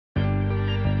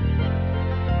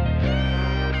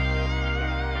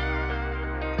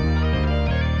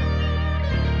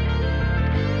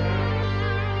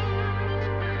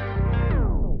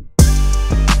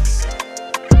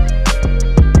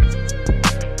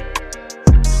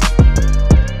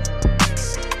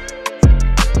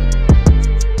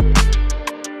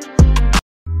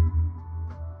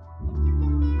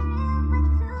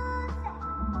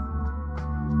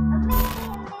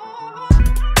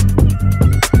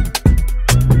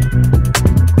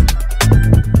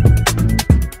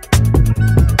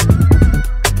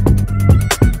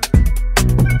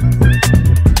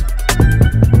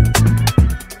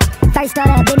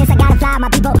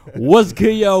What's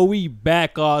good, yo? We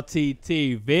back on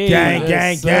TTV.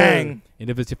 Gang. And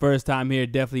if it's your first time here,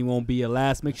 it definitely won't be your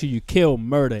last. Make sure you kill,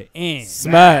 murder, and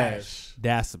Smash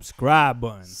that subscribe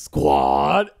button.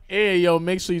 Squad. Hey, yo,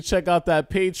 make sure you check out that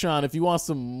Patreon if you want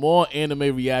some more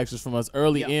anime reactions from us,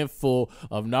 early and full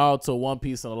of Naruto, One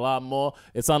Piece, and a lot more.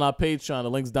 It's on our Patreon. The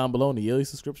link's down below. And the yearly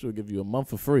subscription will give you a month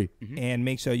for free. And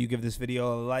make sure you give this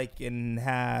video a like and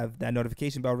have that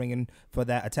notification bell ringing for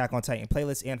that Attack on Titan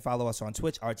playlist. And follow us on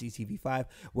Twitch, RGTV5,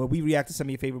 where we react to some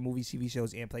of your favorite movies, TV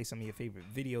shows, and play some of your favorite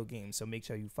video games. So make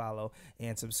sure you follow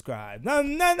and subscribe.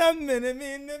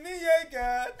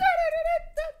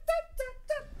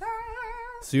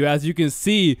 So as you can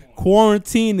see,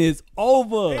 quarantine is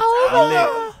over.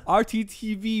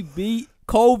 RTTV beat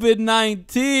COVID-19,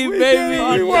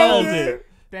 baby.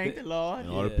 Thank the Lord. And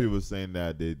all the people saying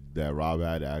that Rob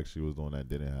had actually was the one that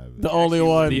didn't have it. The only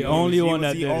one. The only one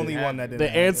that didn't. The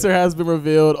answer has been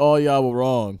revealed. All y'all were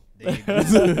wrong.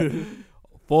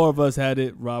 4 of us had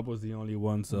it. Rob was the only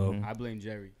one, so I blame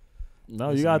Jerry. No,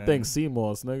 Listen, you gotta man. thank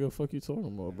Seamoss, nigga. Fuck you talking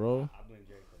about, bro? I blame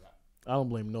Jerry for that. I don't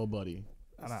blame nobody.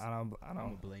 I'm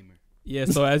a blamer. yeah.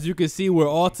 So as you can see, we're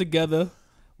all together.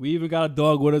 We even got a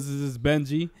dog with us. This is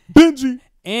Benji.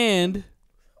 And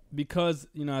because,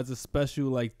 you know, as a special,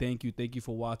 like, thank you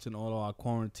for watching all of our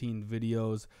quarantine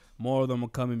videos. More of them are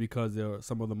coming because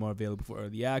some of them are available for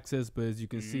early access. But as you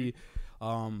can see,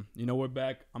 you know, we're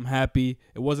back. I'm happy.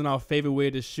 It wasn't our favorite way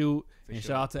to shoot. And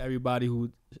shout out to everybody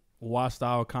who watched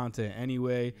our content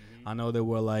anyway. I know there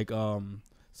were like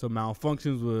some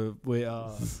malfunctions with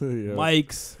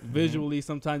mics visually.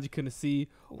 Sometimes you couldn't see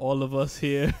all of us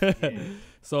here.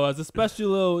 So as a special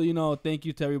little, you know, thank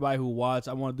you to everybody who watched.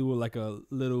 I want to do like a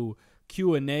little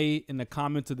Q&A in the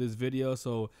comments of this video.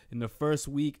 So in the first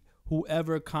week,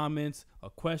 whoever comments a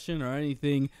question or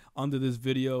anything under this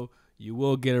video, you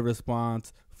will get a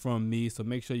response from me. So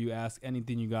make sure you ask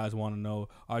anything you guys want to know,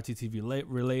 RTTV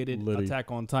related, Attack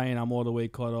on Titan. I'm all the way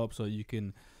caught up, so you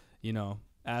can, you know,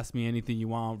 ask me anything you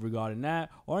want regarding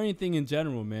that or anything in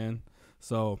general, man.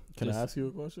 So Can I ask you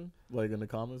a question? Like in the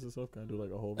comments and stuff? Can I do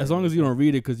like a whole? As long as you don't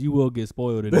read it, because you will get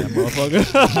spoiled in that motherfucker.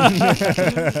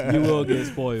 You will get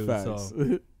spoiled. Facts.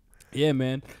 So yeah,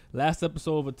 man. Last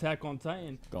episode of Attack on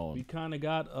Titan, we kind of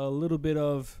got a little bit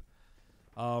of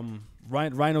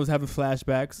Rhino's having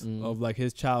flashbacks of like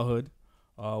his childhood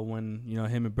when, you know,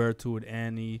 him and Bertu and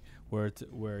Annie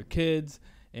were kids,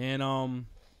 and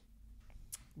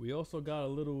we also got a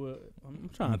little. I'm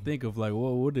trying to think of like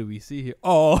what did we see here?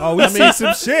 Oh, we see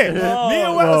some shit. Me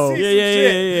and Will see some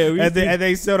shit. Yeah. And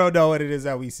they still don't know what it is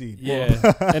that we see.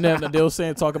 Yeah. And then they were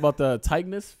saying talk about the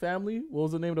Tightness family. What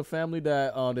was the name of the family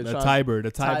that the Tiber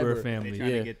Tiber family. They're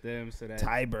trying to get them so that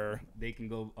Tiber. they can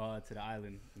go to the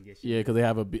island and get shit. Yeah, because they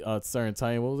have a certain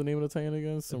Titan. What was the name of the Titan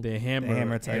again? The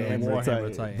hammer Titan.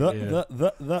 Warhammer Titan.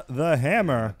 The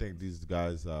hammer. I think these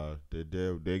guys, they're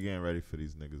getting ready for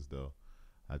these niggas though.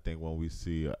 I think when we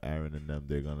see Aaron and them,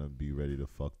 they're gonna be ready to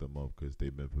fuck them up because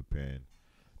they've been preparing.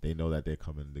 They know that they're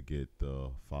coming to get the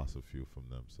fossil fuel from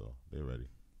them, so they're ready.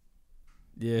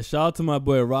 Yeah, shout out to my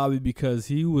boy Robbie, because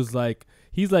he's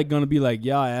gonna be like,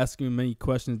 y'all asking him many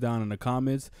questions down in the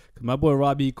comments. Cause my boy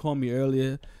Robbie, he called me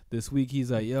earlier this week.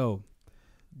 He's like, yo,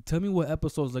 tell me what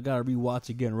episodes I gotta rewatch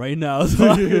again right now, so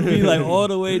I can be like all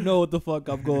the way know what the fuck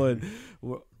I'm going.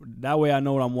 That way I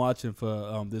know what I'm watching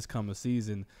for this coming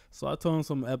season. So I told him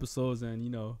some episodes, and, you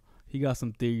know, he got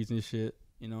some theories and shit,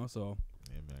 you know. So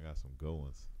Yeah, man, I got some good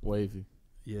ones. Wavy.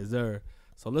 yes, sir.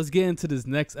 So let's get into this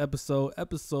next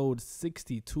episode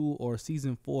 62, or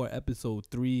season 4, episode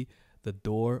 3, The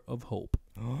Door of Hope.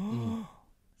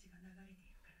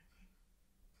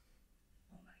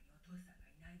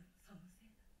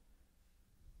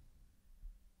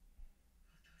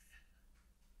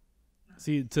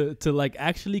 See, to like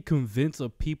actually convince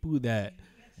of people that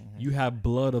you have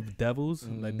blood of devils,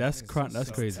 like that's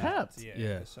crazy. Tapped.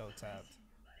 Yeah. So tapped.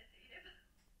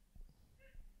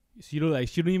 She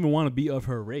don't even want to be of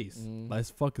her race.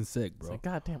 That's fucking sick, bro. It's like,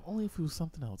 goddamn, only if it was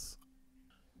something else.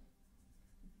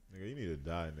 Nigga, you need to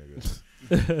die, nigga.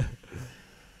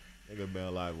 Nigga been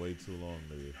alive way too long,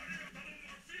 nigga.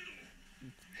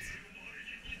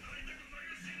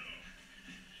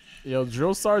 Yo,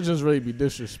 drill sergeants really be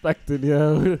disrespected,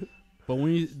 yo. But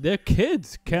when they're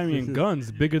kids carrying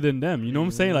guns bigger than them, you know what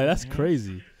I'm saying? Like, that's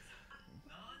crazy.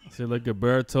 So like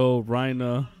Berto,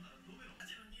 Reina.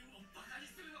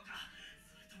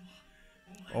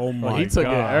 Oh my He took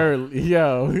God. it early,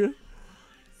 yo.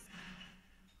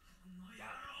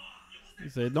 He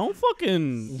said, don't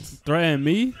fucking threaten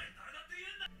me.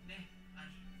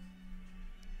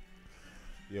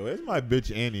 Yo, where's my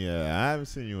bitch Annie at? I haven't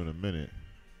seen you in a minute.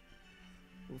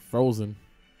 Frozen.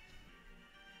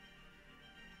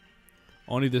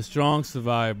 Only the strong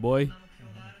survive, boy.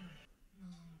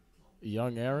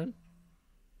 Young Aaron.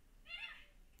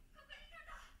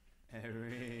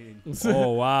 Aaron.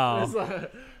 Oh wow. It's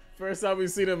like, first time we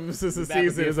see them since the Back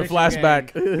with season the is a official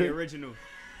flashback. gang, the original.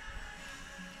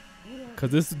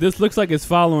 Cause this looks like it's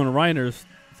following Reiner's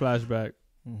flashback.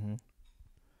 Mm-hmm.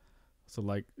 So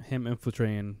like him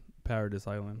infiltrating Paradise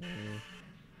Island.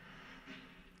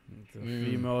 The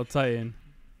female Titan.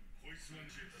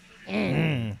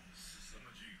 Mm.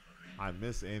 I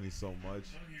miss Annie so much.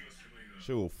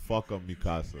 She will fuck up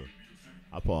Mikasa.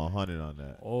 I put 100 on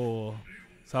that. Oh,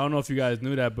 so I don't know if you guys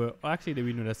knew that, but actually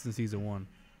we knew that since season 1.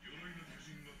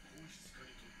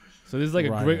 So this is like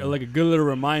Right. a good little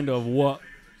reminder of what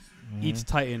each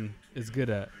Titan is good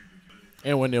at.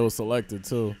 And when they were selected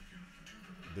too.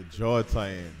 The Jaw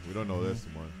Titan. We don't know this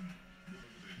one.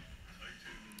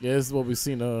 Yeah, this is what we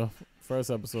seen the first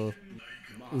episode.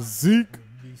 Zeke.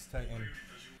 Beast Titan.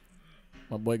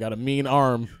 My boy got a mean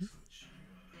arm.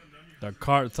 The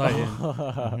Cart Titan.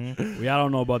 Mm-hmm. I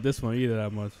don't know about this one either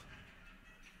that much.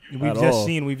 We've At just all.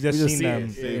 seen We just them. seen it.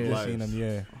 We've Save just seen lives. them.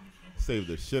 Yeah. Saved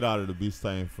the shit out of the Beast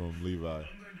Titan from Levi. I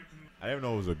didn't even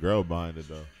know it was a girl behind it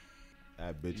though.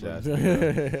 That bitch ass.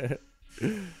 nigga.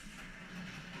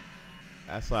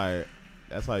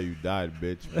 That's how you died,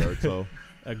 bitch, Berto.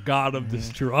 A god of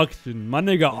destruction. My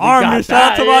nigga got Armin.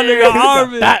 Shout out to my that, nigga yeah. We got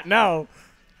Armin. that now.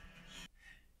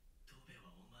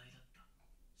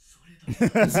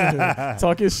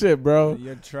 Talk your shit, bro.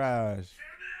 You're trash.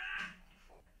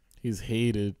 He's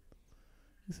hated.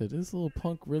 He said, this little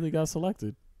punk really got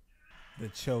selected. The Oh,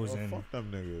 chosen. fuck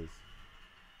them niggas.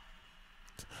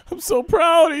 I'm so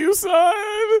proud of you, son.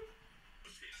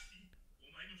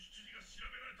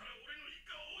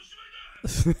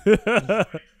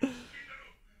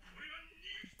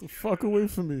 The fuck away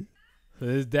from me. So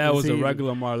his dad Is was a he-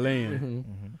 regular Marleyan.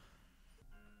 Mm-hmm.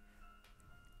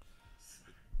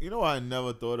 You know what I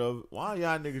never thought of? Why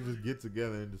y'all niggas just get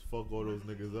together and just fuck all those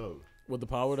niggas up? With the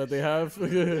power that they have.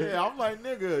 Yeah, I'm like,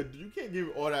 nigga, you can't give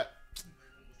all that.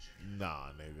 Nah,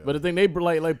 nigga. But the thing, they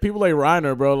like people like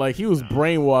Reiner, bro. Like he was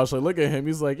brainwashed. Like look at him.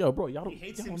 He's like, yo, bro, y'all He don't,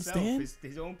 hates y'all don't himself.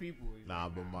 understand. His own people. Nah,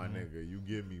 but my nigga, you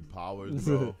give me powers,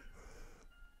 bro.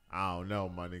 I don't know,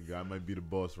 my nigga. I might be the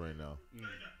boss right now.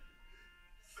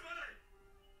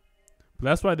 But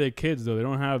that's why they're kids, though. They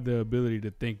don't have the ability to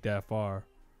think that far.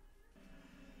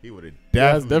 He would have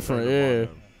Yeah, that's definitely different, turned upon yeah.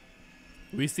 them.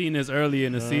 We seen this early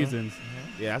in the seasons.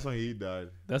 Yeah, that's when he died.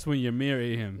 That's when Ymir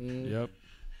ate him. Yep.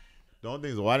 The only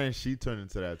thing is, why didn't she turn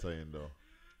into that Titan though?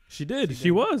 She did. She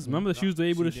was. Remember, she was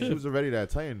able to She She shift. was already that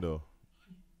Titan though.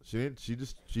 She didn't.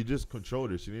 She just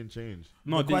controlled it. She didn't change.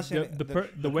 No, The the, question- the, the-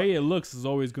 the way it looks is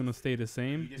always going to stay the You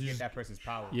same. just get that person's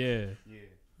power. Yeah.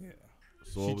 Yeah.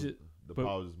 So She what was- ju- the but-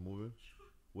 power was moving.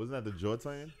 Wasn't that the Jaw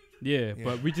Titan? Yeah, Yeah.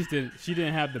 but we just didn't. She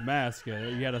didn't have the mask yet.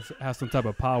 You had to have some type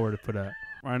of power for that.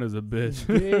 Reiner's a bitch.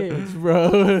 Bitch,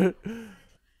 bro.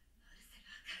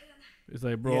 It's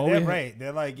like, bro. Yeah, all they're we ha- right.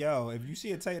 They're like, yo, if you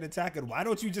see a Titan attacking, why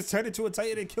don't you just turn into a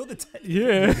Titan and kill the Titan?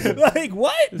 Yeah. Like,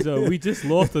 what? So we just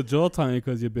lost the Jaw Titan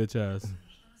because your bitch ass.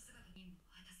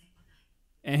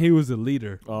 And he was the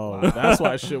leader. Oh, that's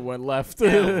why shit went left.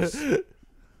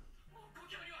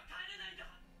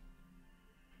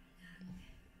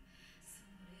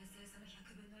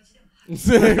 We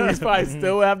probably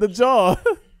still have the jaw.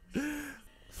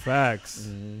 Facts.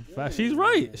 Facts. She's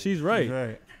right. She's right.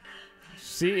 Right.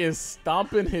 She is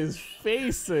stomping his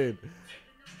face in.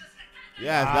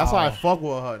 Yeah, that's why I fuck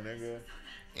with her, nigga.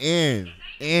 And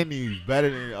Annie's better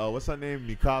than what's her name,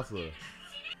 Mikasa.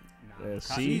 Yeah,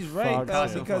 She's right, fucked though,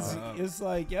 him because up. it's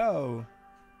like, yo,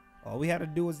 all we had to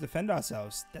do was defend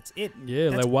ourselves. That's it.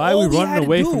 Yeah, That's like why are all we had running to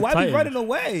away do. from Why Titans? we running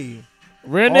away?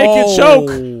 rear naked choke.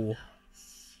 Oh.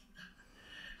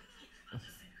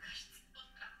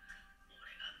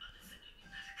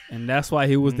 And that's why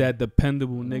he was that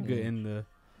dependable nigga in the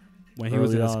when he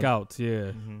was in Early the on. scouts.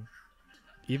 Yeah.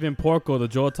 Even Porco, the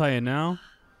Jaw Titan now.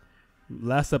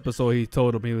 Last episode, he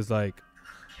told him he was like,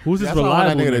 "Who's this That's why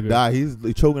when reliable that nigga nigga?" to die.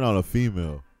 He's choking on a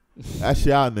female. That's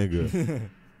y'all nigga.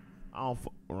 I don't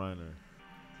fuck with Reiner.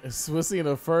 We're seeing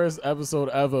the first episode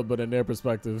ever, but in their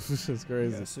perspective. It's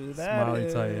crazy. Guess who that Smiley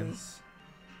is? Titan. What's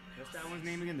that one's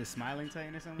name again? The Smiling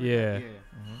Titan or something? Yeah. Like that?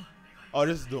 Yeah. Oh,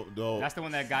 this is the That's the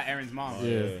one that got Aaron's mom.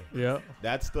 Yeah. Yeah.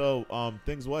 That's the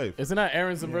Thing's wife. Isn't that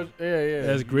Aaron's? Yeah.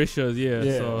 That's Grisha's. Yeah.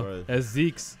 Yeah. So Right. that's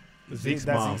Zeke's That's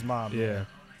mom. Zeke's mom. Yeah.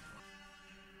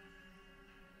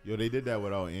 Yo, they did that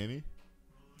without Annie.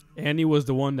 Annie was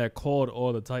the one that called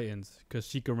all the Titans because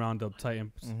she could round up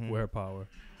Titans with her power.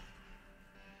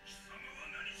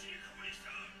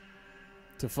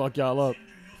 To fuck y'all up.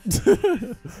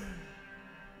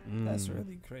 That's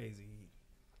really crazy.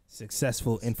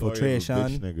 Successful Story of a infiltration.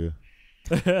 bitch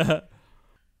nigga.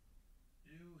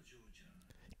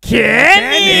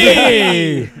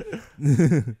 Kenny!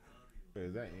 Wait,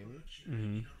 is that Amy?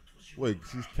 Mm-hmm. Wait,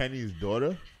 she's Kenny's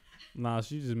daughter? Nah,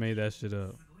 she just made that shit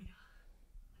up.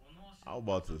 I was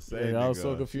about to say, Yeah, I was nigga,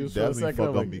 so confused she for a definitely second, fuck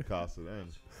I'm up like- Mikasa then.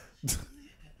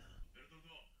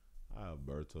 I have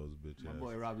Berto's bitch My ass.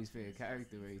 boy Robbie's favorite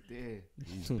character right there.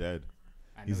 He's dead.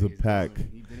 I know He's a he is pack. good.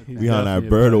 He been a He's We on that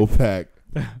definitely a Berto pack.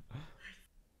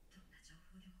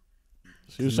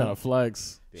 She was trying to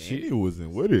flex. She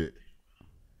wasn't with it.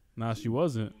 Nah, she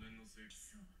wasn't.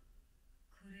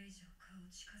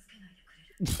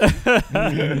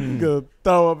 Gonna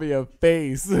throw up in your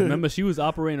face. Remember, she was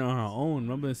operating on her own.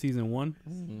 Remember in season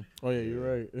 1? Oh yeah,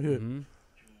 you're right. Mm-hmm.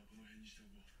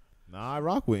 Nah, I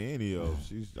rock with Annie though.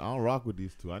 I don't rock with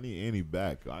these two. I need Annie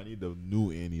back. I need the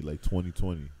new Annie like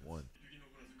 2021.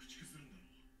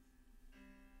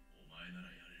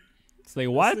 It's like,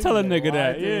 why tell a nigga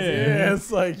that? Yeah.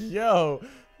 It's like, yo,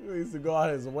 he used to go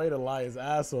out his way to lie his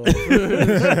ass off.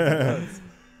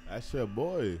 That's your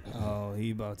boy. Oh,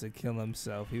 he about to kill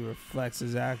himself. He reflects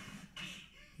his act.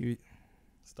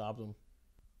 Stopped him.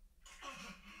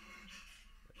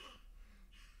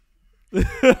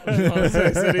 That's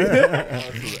some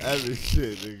Evan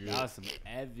shit, nigga. That was some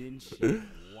Evan shit.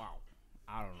 Wow.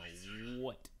 I don't know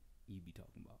what you be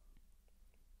talking about.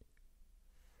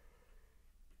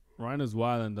 Reiner's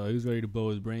wildin' though. He was ready to blow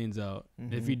his brains out.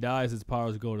 Mm-hmm. If he dies, his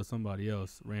powers go to somebody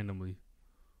else randomly.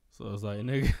 So it's like,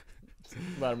 nigga.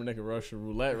 About to make a Russian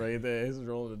roulette right there. He's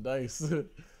rolling the dice.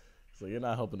 So you're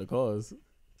not helping the cause.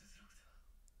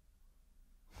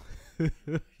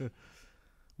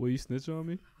 Will you snitch on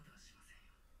me?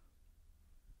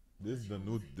 This is the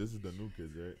new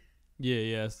kids, right?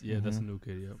 Yeah, that's a new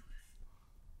kid. Yep,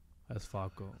 that's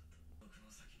Falco.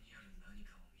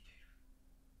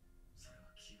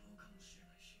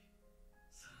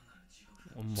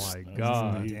 Oh my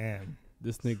god, Damn.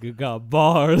 this nigga got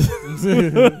bars. He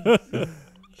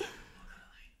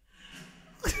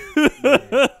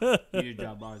just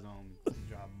dropped bars on me.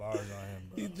 Drop bars on him,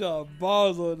 bro. He dropped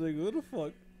bars on nigga. What the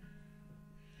fuck?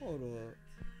 Hold on.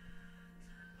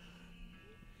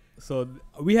 So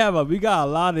we got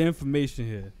a lot of information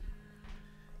here,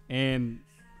 and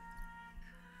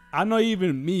I know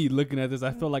even me looking at this,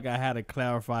 I feel like I had to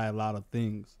clarify a lot of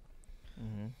things.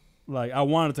 Mm-hmm. Like I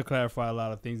wanted to clarify a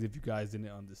lot of things if you guys didn't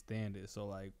understand it. So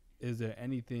like, is there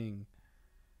anything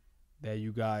that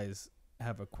you guys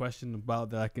have a question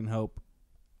about that I can help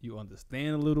you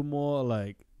understand a little more?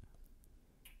 Like,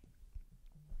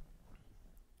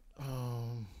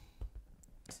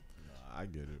 I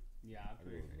get it. Yeah, I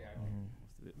agree.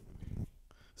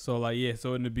 so like, yeah.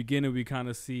 So in the beginning, we kind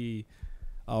of see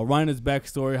Reiner's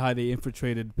backstory, how they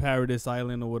infiltrated Paradise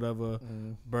Island or whatever.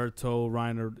 Berto,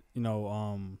 Reiner,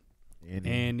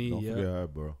 Annie, Don't yeah. forget her,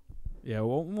 bro. Yeah, we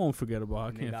won't forget about her. I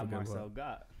And they can't got forget about her. Marcel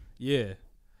Gott. Yeah.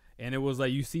 And it was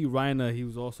like, you see Reiner, he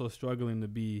was also struggling to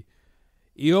be,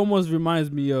 he almost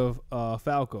reminds me of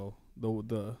Falco.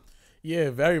 Yeah,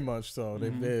 very much so.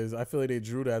 Mhm. I feel like they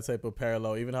drew that type of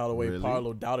parallel. Even how the way Really?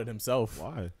 Parlo doubted himself.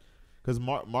 Why? Because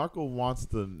Marco wants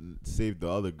to save the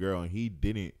other girl, and he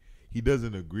didn't. He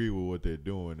doesn't agree with what they're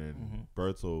doing, and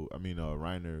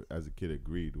Reiner, as a kid,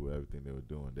 agreed with everything they were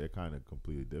doing. They're kind of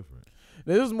completely different.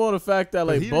 There's just more the fact that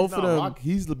like both of them.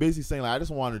 He's basically saying like, I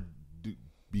just want to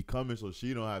become it so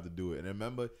she don't have to do it. And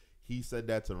remember, he said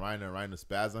that to Reiner. And Reiner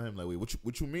spazzed on him like, wait,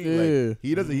 what you mean? Yeah. Like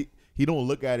he doesn't. He don't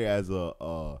look at it as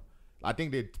a. I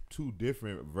think they're two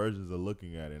different versions of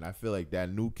looking at it, and I feel like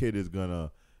that new kid is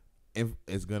gonna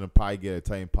probably get a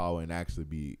Titan power and actually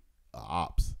be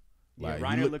ops. Yeah, Like,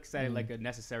 Reiner looks at it like a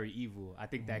necessary evil. I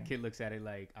think that kid looks at it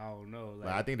like, I don't know. Like,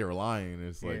 I think they're lying.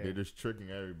 It's like Yeah. they're just tricking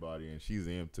everybody, and she's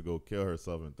amped to go kill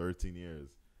herself in 13 years,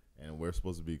 and we're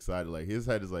supposed to be excited. Like his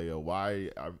head is like, yo, why?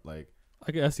 I'm like,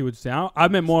 I see what you're saying. I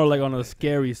meant more like on the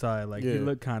scary side. Like, he Yeah.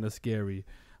 looked kind of scary.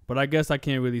 But I guess I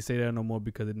can't really say that no more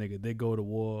because the nigga did go to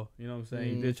war. You know what I'm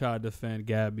saying? He did try to defend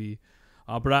Gabby.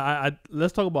 But I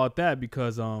let's talk about that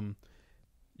because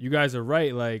you guys are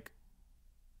right. Like,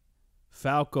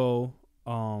 Falco,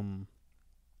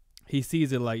 he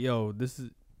sees it like, yo, this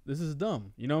is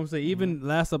dumb. You know what I'm saying? Even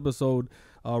last episode,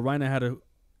 Reiner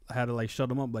had to like shut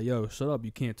him up, like, yo, shut up,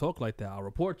 you can't talk like that, I'll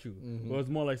report you. Well, it's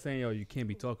more like saying, yo, you can't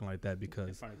be talking like that in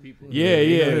because front of people. Yeah. They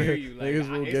hear you. Like, Niggas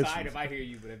will it's get alright you. if I hear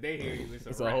you, but if they hear you,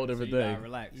 it's a whole different so you gotta thing.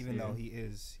 relax. Even though he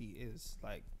is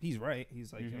like, he's right.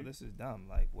 He's like, yo, this is dumb.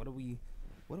 Like, what are we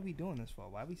doing this for?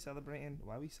 Why are we celebrating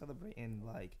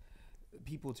like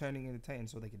people turning into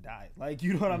Titans so they could die? Like,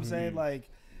 you know what I'm saying? Like,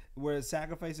 we're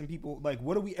sacrificing people. Like,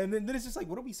 what are we? And then it's just like,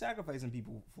 what are we sacrificing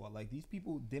people for? Like, these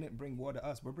people didn't bring war to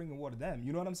us. We're bringing war to them.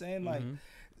 You know what I'm saying? Like,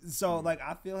 so like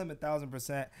I feel him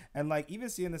 1,000%. And like even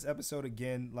seeing this episode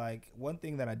again, like one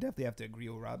thing that I definitely have to agree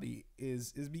with Robbie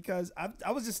is because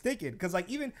I was just thinking, because like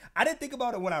even I didn't think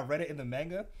about it when I read it in the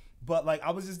manga, but like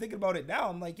I was just thinking about it now.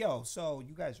 I'm like, yo, so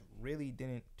you guys really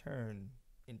didn't turn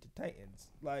into Titans.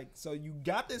 Like, so you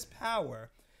got this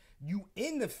power. You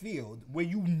in the field where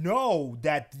you know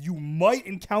that you might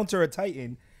encounter a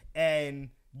Titan, and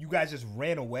you guys just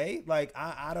ran away. Like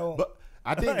I don't. But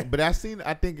I think, but that scene,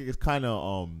 I think it's kind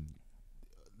of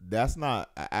that's not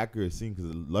an accurate scene,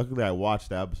 because luckily I watched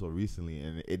the episode recently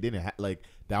and it didn't like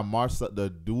that.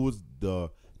 The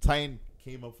Titan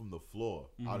came up from the floor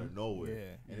out of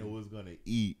nowhere, and it was gonna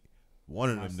eat one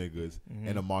of them niggas,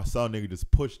 and the Marcel nigga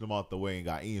just pushed them out the way and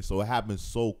got eaten. So it happened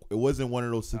it wasn't one of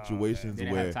those situations They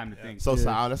didn't where have time to think. so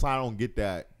that's why I don't get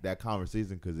that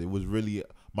conversation, because it was really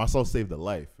Marcel saved a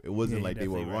life. It wasn't like they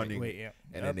were running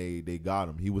and then they got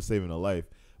him. He was saving a life.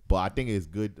 But I think it's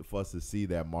good for us to see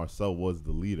that Marcel was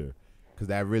the leader, because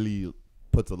that really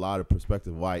puts a lot of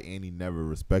perspective why Annie never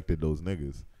respected those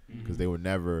niggas, because they were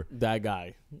never that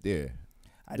guy. Yeah.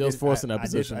 They was forced in that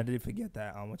position. I did forget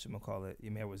that. Whatchamacallit,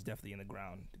 Ymir was definitely in the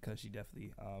ground, because she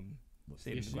definitely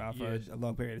stayed in the ground for a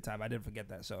long period of time. I did forget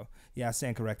that. So yeah, I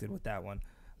stand corrected with that one.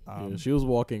 She was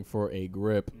walking for a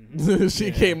grip.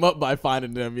 She came up by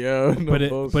finding them, yo. But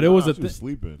it was she was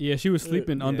sleeping. Yeah, she was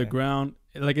sleeping underground.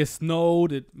 Like it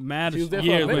snowed. It mad years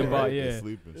went by. Yeah,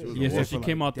 yeah. So she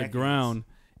came out the ground,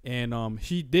 and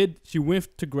she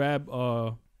went to grab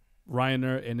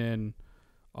Reiner, and then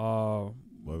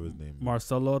what was his name?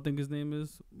 Marcelo, I think his name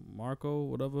is Marco,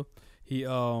 whatever. He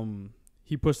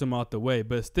pushed him out the way,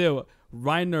 but still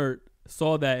Reiner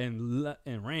saw that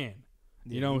and ran.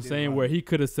 You know what I'm saying? Where he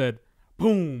could have said,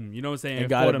 boom, you know what I'm saying? And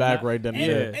got it back right then.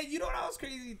 And you know what I was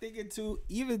crazy thinking too?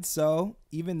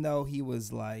 Even though he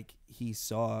was like, he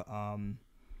pushed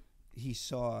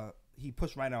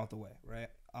Reiner out the way, right?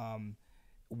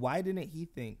 Why didn't he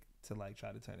think to like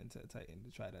try to turn into a Titan,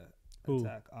 to try to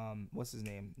attack? What's his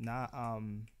name? Not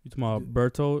you talking about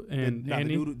Berto and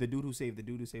Annie? The dude who saved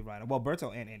Reiner. Well,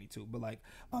 Berto and Annie too, but like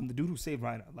the dude who saved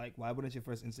Reiner. Like, why wouldn't your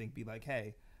first instinct be like,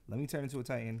 hey, let me turn into a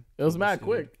Titan? It was mad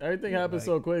quick. Everything happened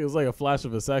so quick. It was like a flash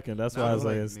of a second. That's why I was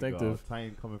like instinctive.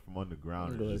 Titan coming from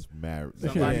underground is just mad.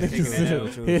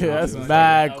 That's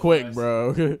mad quick,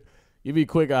 bro. You be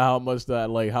quick at how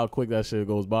quick that shit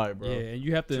goes by, bro. Yeah, and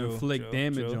you have to inflict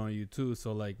damage on you too.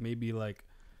 So like maybe like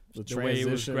the way it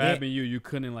was grabbing you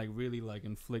couldn't like really like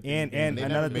inflict. And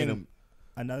another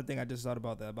thing I just thought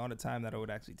about, the amount of time that it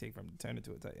would actually take for him to turn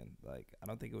into a Titan. Like, I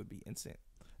don't think it would be instant.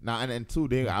 Nah, and two,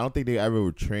 I don't think they ever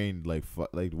were trained like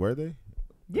were they?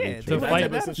 Yeah, to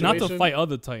fight, not to fight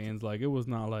other Titans. Like, it was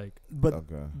not like. But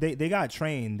they got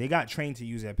trained. They got trained to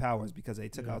use their powers, because they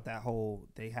took out that whole.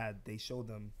 They showed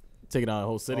them taking out a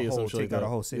whole city or something. Take out a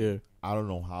whole city. Yeah. I don't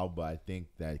know how, but I think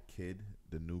that kid,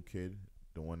 the new kid,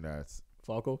 the one that's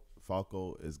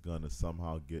Falco is gonna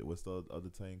somehow get, what's the other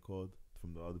Titan called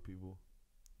from the other people?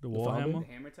 The Warhammer?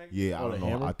 The Hammer Titan? Yeah, I don't know.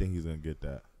 Hammer? I think he's gonna get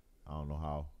that. I don't know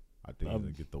how. I think he's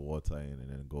gonna get the War Titan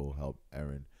and then go help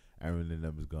Eren. Eren and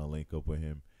them is gonna link up with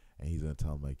him, and he's gonna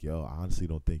tell him like, "Yo, I honestly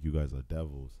don't think you guys are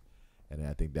devils." And then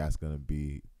I think that's gonna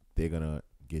be, they're gonna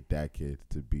get that kid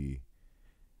to be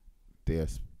their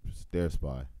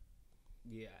spy.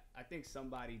 Yeah, I think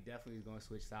somebody definitely is gonna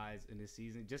switch sides in this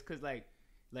season, just cause like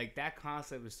that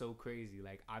concept is so crazy.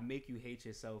 Like, I make you hate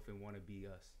yourself and want to be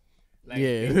us. Like,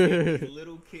 these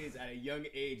little kids at a young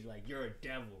age, like, you're a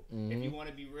devil. If you want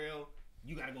to be real,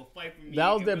 you gotta go fight for me.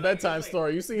 That was their bedtime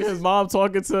story. You see his mom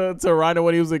talking to Reiner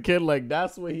when he was a kid. Like,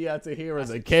 that's what he had to hear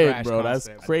as a kid, bro. Concept.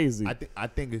 That's crazy. I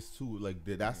think it's too, like,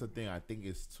 that's the thing. I think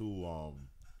it's too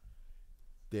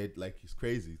that, like, it's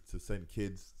crazy to send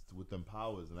kids with them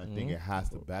powers, and I think it has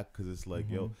to back, because it's like,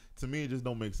 yo, to me it just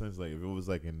don't make sense. Like, if it was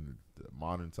like in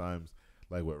modern times,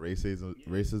 like with racism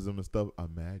and stuff,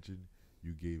 imagine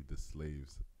you gave the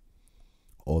slaves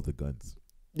all the guns.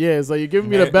 Yeah, it's like you're giving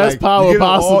me the best power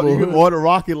possible. You give all the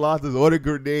rocket launchers, all the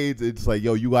grenades. It's like,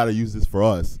 yo, you gotta use this for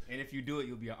us. And if you do it,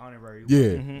 you'll be an honorary.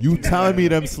 Yeah, you telling me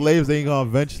them slaves ain't gonna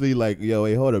eventually, like, yo,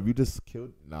 hey, hold up, you just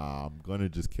killed? Nah, I'm gonna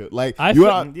just kill. Like, I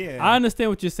understand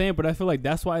what you're saying, but I feel like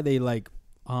that's why they like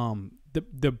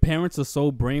the parents are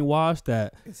so brainwashed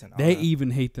that they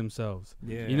even hate themselves.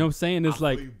 Yeah, you know what I'm saying? It's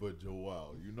like, but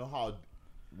Joel, you know how,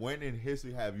 when in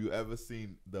history have you ever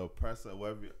seen the oppressor,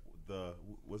 whatever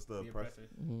what's the oppressor?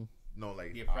 No,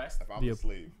 like, the oppressed. If I'm a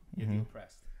slave, the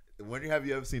oppressed. When have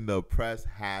you ever seen the oppressed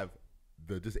have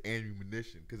the just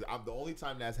ammunition? Because the only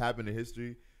time that's happened in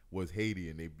history was Haiti,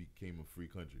 and they became a free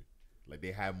country. Like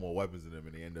they have more weapons than them,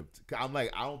 and they end up. I'm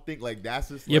like, I don't think like that's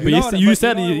just. Yeah, like, but you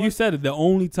said it. The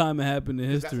only time it happened in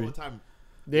that's history. the only time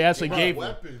They actually gave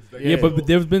weapons. Like, Yeah, but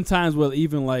there's been times where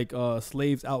even like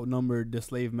slaves outnumbered the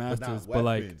slave masters. But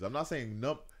like, I'm not saying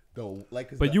though.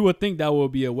 Like, but you would think that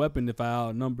would be a weapon if I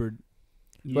outnumbered.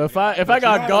 But if I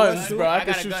got guns, bro, I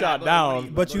can shoot shot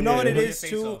down. But you know what it is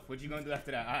too. What you gonna do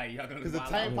after that? All right, y'all gonna. Because the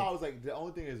Titan power is like the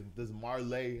only thing is, does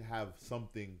Marley have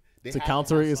something to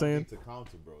counter it? You're saying to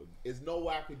counter, bro. It's no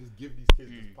way I could just give these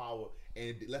kids this power,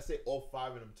 and let's say all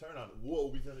 5 of them turn on. What are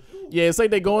we gonna do? Yeah, it's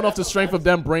like they're going off the strength of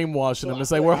them brainwashing them.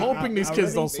 It's like we're hoping these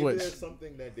kids don't switch. There's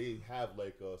something that they have,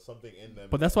 like something in them.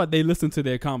 But that's why they listen to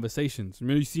their conversations.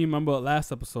 Remember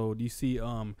last episode? You see,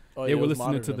 they were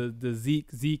listening to the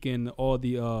Zeke and all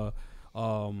the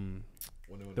when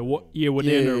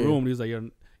they're in the room. He was like,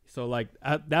 so like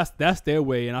that's their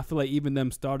way, and I feel like even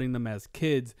them starting them as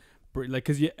kids, like,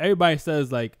 cause everybody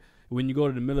says like when you go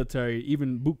to the military,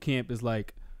 even boot camp is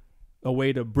like a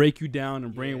way to break you down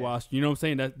and brainwash. You know what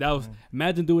I'm saying? That was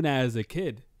imagine doing that as a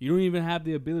kid. You don't even have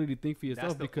the ability to think for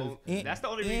yourself that's the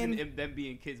only reason them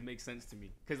being kids makes sense to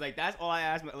me. Cause like that's all I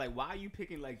ask. Like, why are you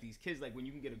picking like these kids? Like when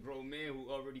you can get a grown man who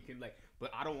already can like.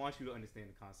 But I don't want you to understand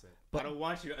the concept. I don't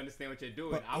want you to understand what you're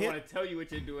doing. I want to tell you what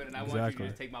you're doing, and I want you to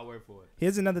just take my word for it.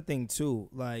 Here's another thing too.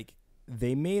 Like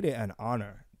they made it an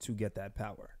honor to get that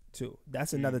power too.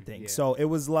 That's another thing. Yeah. So it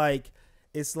was like.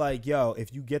 It's like, yo,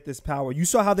 if you get this power, you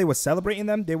saw how they were celebrating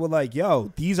them. They were like,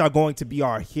 yo, these are going to be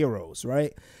our heroes,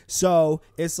 right? So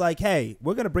it's like, hey,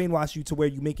 we're going to brainwash you to where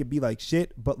you make it be like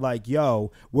shit. But like,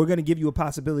 yo, we're going to give you a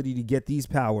possibility to get these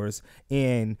powers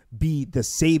and be the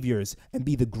saviors and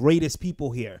be the greatest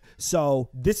people here. So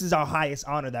this is our highest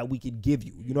honor that we could give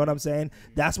you. You know what I'm saying?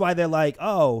 That's why they're like,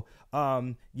 oh,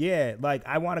 yeah, like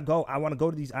I want to go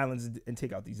to these islands and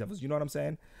take out these devils. You know what I'm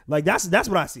saying? Like that's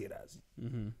what I see it as.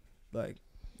 Mm-hmm. Like,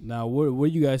 now what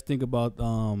do you guys think about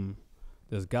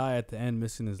this guy at the end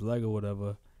missing his leg or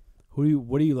whatever?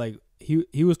 What do you like?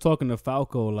 He was talking to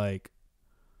Falco like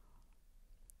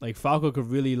Falco could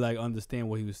really like understand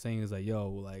what he was saying. Is like, yo,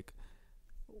 like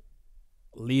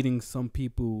leading some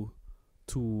people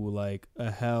to like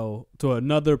a hell, to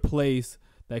another place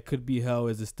that could be hell,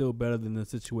 is it still better than the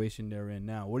situation they're in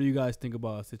now? What do you guys think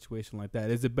about a situation like that?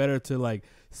 Is it better to like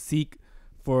seek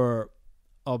for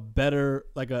a better,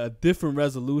 like a different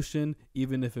resolution,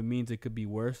 even if it means it could be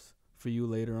worse for you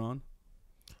later on?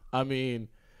 I mean,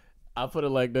 I put it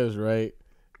like this, right?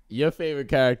 Your favorite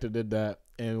character did that,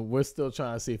 and we're still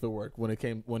trying to see if it worked. When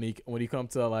he come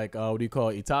to like what do you call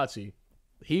it, Itachi?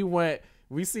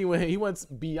 We see when he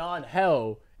went beyond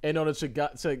hell in order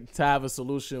to have a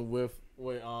solution with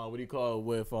what do you call it,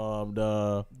 with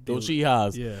the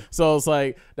Uchihas. Yeah. So it's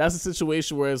like that's a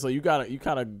situation where it's like you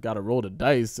kind of gotta roll the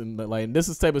dice, and like this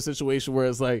is the type of situation where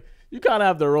it's like you kind of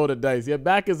have to roll the dice. Your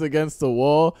back is against the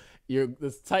wall.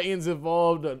 The Titans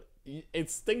involved.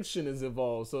 Extinction is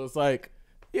involved. So it's like,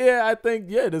 yeah, I think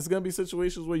there's gonna be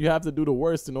situations where you have to do the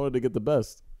worst in order to get the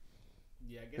best.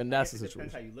 Yeah, I guess, and that's the situation.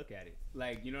 situation. Depends how you look at it.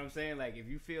 Like, you know what I'm saying? Like if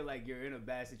you feel like you're in a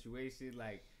bad situation,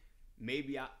 like.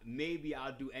 Maybe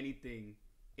I'll do anything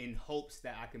in hopes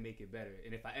that I can make it better.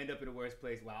 And if I end up in a worse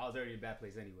place, well, I was already in a bad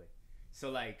place anyway. So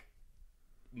like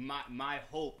my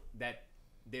hope that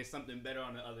there's something better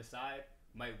on the other side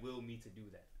might will me to do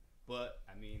that. But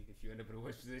I mean, if you end up in a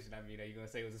worse position, I mean, are you gonna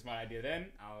say it was a smart idea then?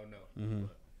 I don't know. Mm-hmm.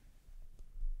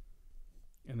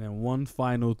 And then one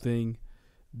final thing,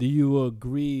 do you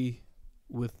agree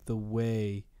with the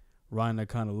way Reiner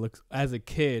kind of looks as a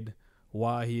kid?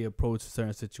 Why he approached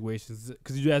certain situations,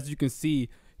 because as you can see,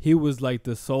 he was like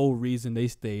the sole reason they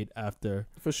stayed after.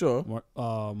 For sure.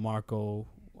 Marco,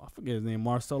 I forget his name,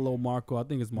 Marcelo Marco. I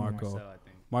think it's Marco. Marcel, I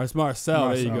think. Marcel.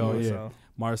 There you go. Yeah,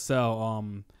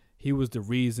 Marcel. He was the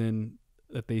reason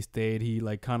that they stayed. He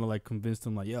like kind of like convinced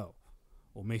them like, yo,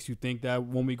 what makes you think that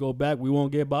when we go back we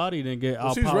won't get bodied and get?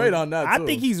 Well, she's right on that. I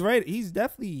think he's right. He's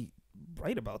definitely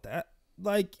right about that.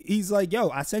 Like he's like, yo,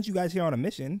 I sent you guys here on a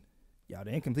mission. Y'all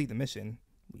didn't complete the mission.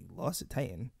 We lost a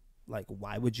Titan. Like,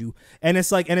 why would you? And it's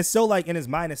like, and it's so like in his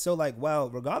mind, it's so like, well,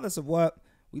 regardless of what,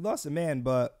 we lost a man,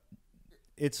 but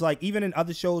it's like even in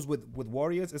other shows with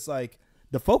Warriors, it's like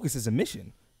the focus is a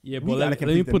mission. Yeah, but let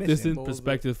me put this in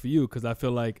perspective for you, because I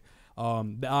feel like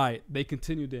they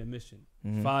continued their mission.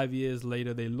 Mm-hmm. 5 years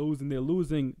later, they're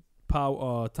losing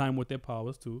power time with their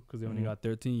powers too, because they only got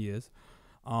 13 years.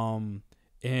 And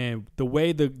the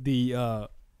way the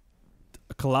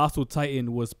Colossal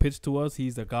Titan was pitched to us,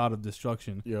 he's a god of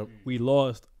destruction. Yep. We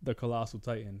lost the Colossal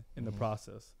Titan in the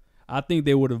process. I think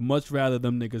they would have much rather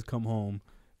them niggas come home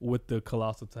with the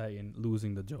Colossal Titan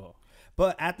losing the jaw.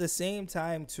 But at the same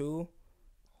time too,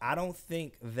 I don't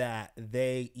think that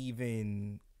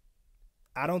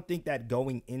I don't think that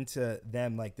going into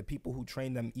them, like the people who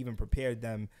trained them even prepared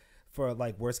them for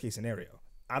like worst case scenario.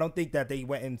 I don't think that they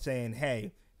went in saying,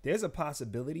 hey, there's a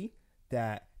possibility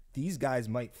that these guys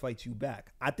might fight you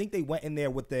back. I think they went in there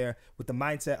with the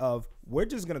mindset of, we're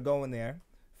just going to go in there,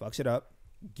 fuck shit up,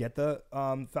 get the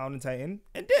Founding Titan,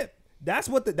 and dip. That's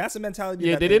the mentality.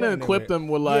 Yeah, they didn't equip them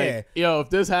with like, yo, if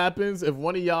this happens, if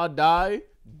one of y'all die,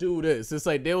 do this. It's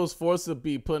like they was forced to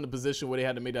be put in a position where they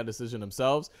had to make that decision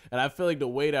themselves. And I feel like the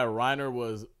way that Reiner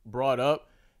was brought up,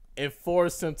 it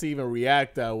forced him to even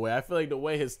react that way. I feel like the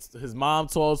way his mom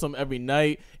told him every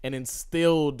night and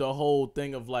instilled the whole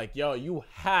thing of like, yo, you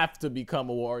have to become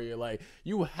a warrior. Like,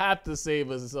 you have to save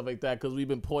us and stuff like that because we've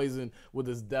been poisoned with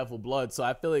this devil blood. So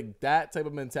I feel like that type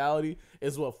of mentality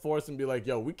is what forced him to be like,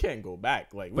 yo, we can't go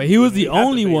back. Like, but he was the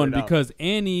only one because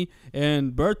Annie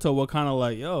and Berto were kind of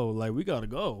like, yo, like, we gotta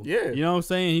go. Yeah, you know what I'm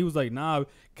saying? He was like, nah,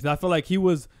 because I feel like he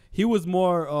was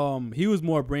more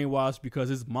brainwashed because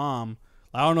his mom.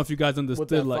 I don't know if you guys understood,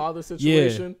 with that like, father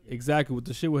situation. Yeah, exactly. With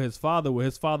the shit with his father, where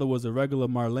his father was a regular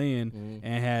Marleyan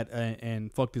and had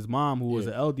and fucked his mom, who was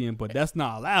an Eldian, but that's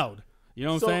not allowed. You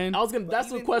know what I'm saying?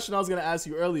 That's the question I was gonna ask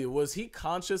you earlier. Was he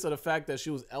conscious of the fact that she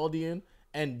was Eldian,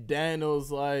 and then it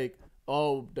was like,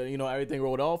 oh, you know, everything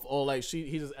rolled off, or like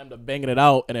he just ended up banging it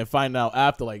out, and then find out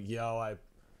after, like, yo,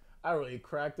 I really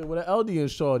cracked it with an Eldian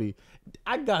shorty.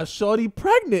 I got shorty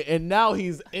pregnant, and now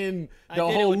he's in the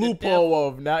whole loophole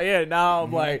of now. Yeah, now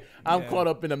I'm like, I'm caught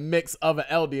up in a mix of an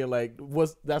Eldian. Like,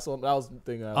 that was the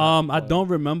thing. I don't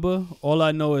remember. All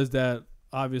I know is that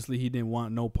obviously he didn't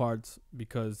want no parts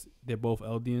because they're both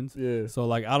Eldians. Yeah. So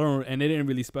like and they didn't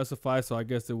really specify. So I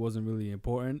guess it wasn't really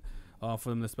important for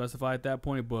them to specify at that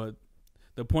point. But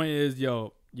the point is,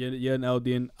 yo, you're an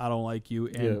Eldian. I don't like you.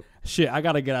 And shit, I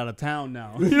gotta get out of town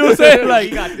now. You know what I'm saying?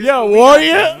 Like, yo, warrior.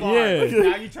 Yeah.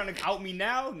 Now you trying to out me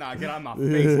now? Nah, get out of my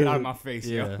face. Get out of my face,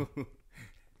 yo.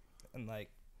 And like,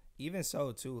 even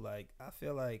so too, like, I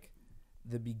feel like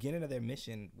the beginning of their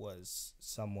mission was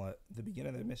somewhat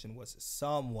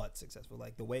successful.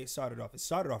 Like, the way it started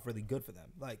off really good for them.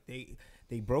 Like,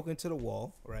 they broke into the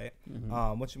wall, right? Mm-hmm.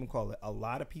 A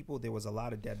lot of people, there was a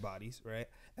lot of dead bodies, right?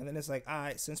 And then it's like, all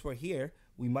right, since we're here,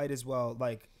 we might as well,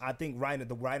 like, I think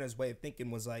Reiner's way of thinking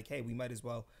was like, hey, we might as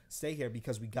well stay here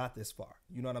because we got this far.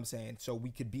 You know what I'm saying? So we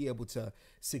could be able to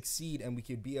succeed and we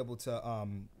could be able to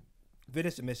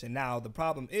finish the mission. Now, the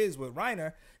problem is with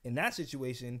Reiner, in that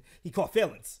situation, he caught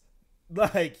feelings.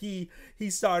 Like, he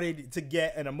started to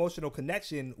get an emotional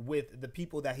connection with the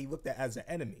people that he looked at as an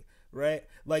enemy, right?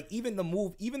 Like, even the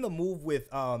move with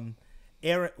Eren,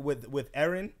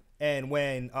 and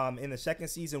when in the second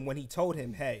season when he told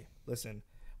him, hey, listen,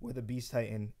 we're the Beast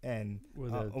Titan and we're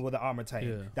the Armor Titan.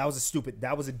 Yeah. That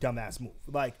was a dumbass move.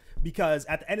 Like, because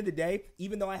at the end of the day,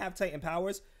 even though I have Titan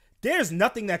powers, there's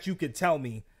nothing that you could tell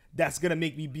me that's gonna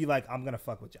make me be like, I'm gonna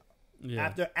fuck with y'all.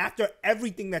 Yeah. After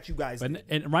everything that you guys did.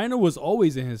 And Reiner was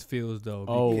always in his fields though.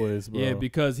 Always, bro. Yeah,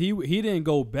 because he didn't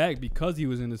go back because he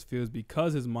was in his fields,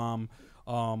 because his mom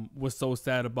was so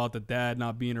sad about the dad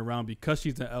not being around, because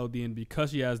she's an Eldian,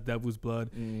 because she has devil's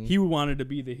blood. He wanted to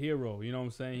be the hero. You know what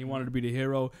I'm saying? He wanted to be the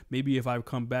hero. Maybe if I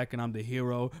come back and I'm the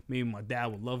hero, maybe my dad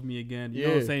would love me again. You know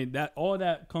what I'm saying? That all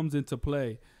that comes into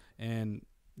play. And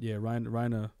yeah,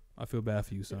 Reiner, I feel bad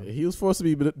for you, son. He was forced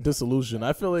to be disillusioned.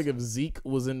 I feel like if Zeke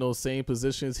was in those same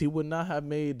positions, he would not have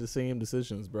made the same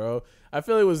decisions, bro. I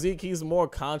feel like with Zeke, he's more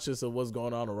conscious of what's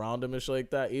going on around him and shit like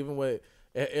that. Even with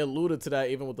it alluded to that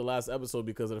even with the last episode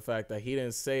because of the fact that he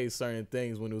didn't say certain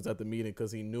things when he was at the meeting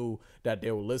because he knew that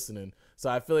they were listening. So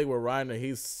I feel like with Reiner,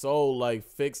 he's so like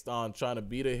fixed on trying to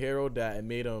be the hero that it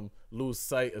made him lose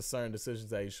sight of certain decisions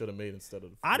that he should have made instead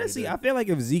of. Honestly, I feel like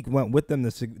if Zeke went with them,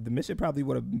 the mission probably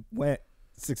would have went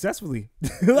successfully.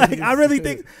 Like, I really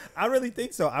think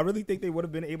so. I really think they would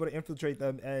have been able to infiltrate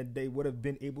them and they would have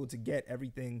been able to get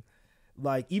everything.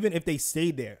 Like, even if they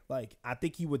stayed there, like, I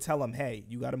think he would tell them, hey,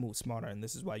 you got to move smarter, and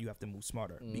this is why you have to move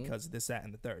smarter, because this, that,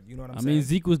 and the third. You know what I'm saying? I mean,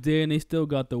 Zeke was there, and they still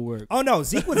got the work. Oh, no,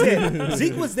 Zeke was there.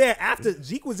 Zeke was there after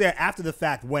the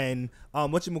fact when,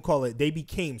 they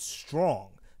became strong.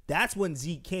 That's when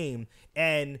Zeke came,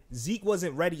 and Zeke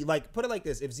wasn't ready. Like, put it like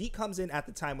this. If Zeke comes in at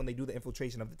the time when they do the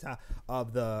infiltration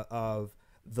of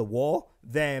the wall,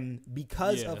 then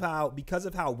because of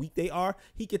how weak they are,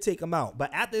 he could take them out.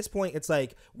 But at this point, it's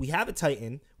like we have a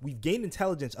Titan, we've gained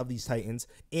intelligence of these Titans,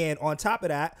 and on top of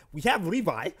that, we have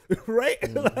Levi,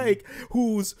 right? Like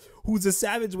who's a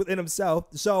savage within himself.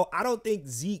 So I don't think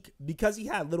Zeke, because he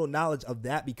had little knowledge of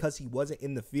that, because he wasn't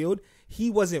in the field,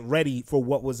 he wasn't ready for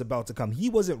what was about to come. He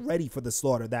wasn't ready for the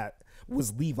slaughter that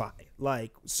was Levi.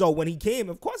 Like, so when he came,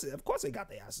 of course they got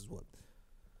their asses whooped.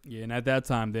 Yeah, and at that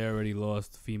time they already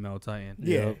lost female Titan.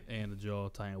 Yeah, and the Jaw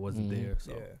Titan wasn't there.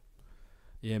 So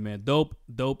yeah, man, dope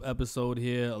episode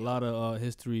here. A lot of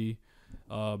history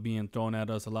being thrown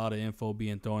at us. A lot of info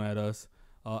being thrown at us.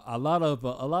 A lot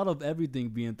of everything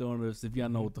being thrown at us. If y'all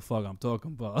know what the fuck I'm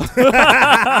talking about.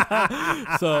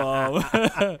 So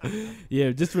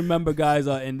yeah, just remember, guys.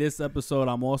 In this episode,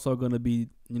 I'm also gonna be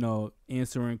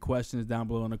answering questions down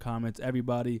below in the comments.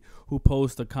 Everybody who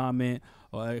posts a comment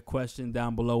or a question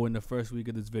down below in the first week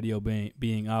of this video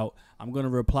being out, I'm gonna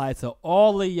reply to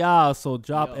all of y'all. So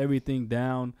drop everything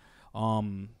down.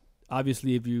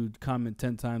 Obviously, if you comment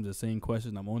 10 times the same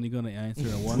question, I'm only going to answer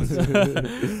it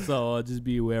once. So just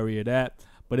be wary of that.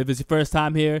 But if it's your first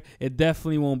time here, it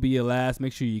definitely won't be your last.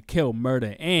 Make sure you kill,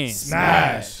 murder, and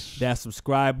smash that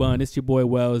subscribe button. It's your boy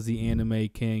Wells, the Anime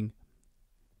King.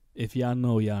 If y'all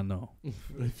know, y'all know.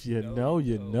 If you know,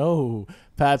 you know.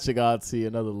 Patricrt,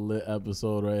 another lit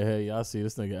episode right here. Y'all see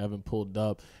this nigga Evan pulled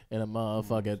up in a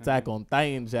motherfucking Attack on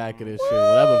Titan jacket and shit,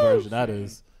 whatever version that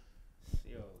is.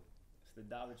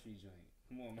 Dollar Tree joint.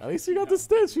 Come on, man. At least you got the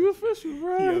stitch. You official,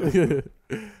 bro.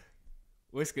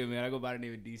 What's good, man? I go by the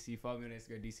name of DC. Follow me on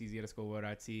Instagram,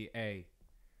 DCZ_WorldRT. Hey,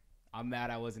 I'm mad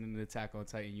I wasn't in the Attack on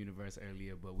Titan universe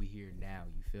earlier, but we here now.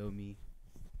 You feel me?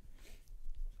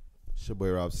 It's your boy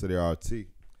Robcityrt.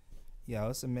 Yo,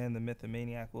 it's the man, the myth, the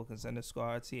maniac,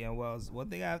 Wilkins_RT. And Wells, one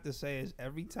thing I have to say is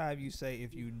every time you say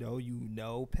if you know, you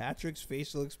know, Patrick's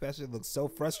facial expression looks so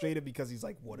frustrated because he's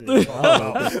like, what are they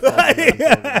talking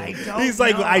about? He's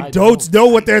like, I don't know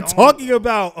what they're talking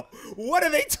about. What are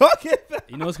they talking about?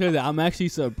 You know what's crazy? I'm actually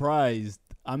surprised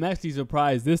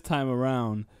this time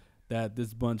around that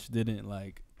this bunch didn't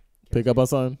pick up on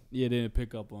something. Yeah, they didn't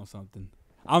pick up on something.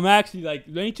 I'm actually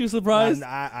ain't you surprised?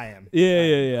 I am.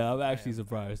 Yeah. I'm actually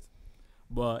surprised.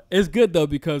 But it's good though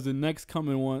because the next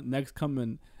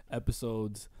coming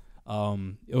episodes,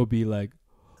 it'll be like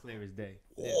clear as day.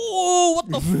 Oh, what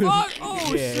the fuck?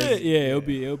 Oh shit! Yeah, it'll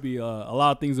be a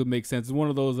lot of things will make sense. It's one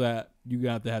of those that you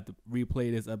have to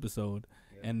replay this episode,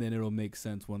 and then it'll make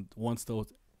sense once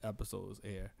those episodes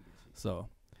air. So,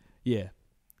 yeah.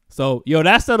 So, yo,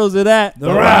 that settles it at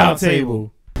the round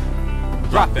table.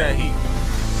 Drop that heat.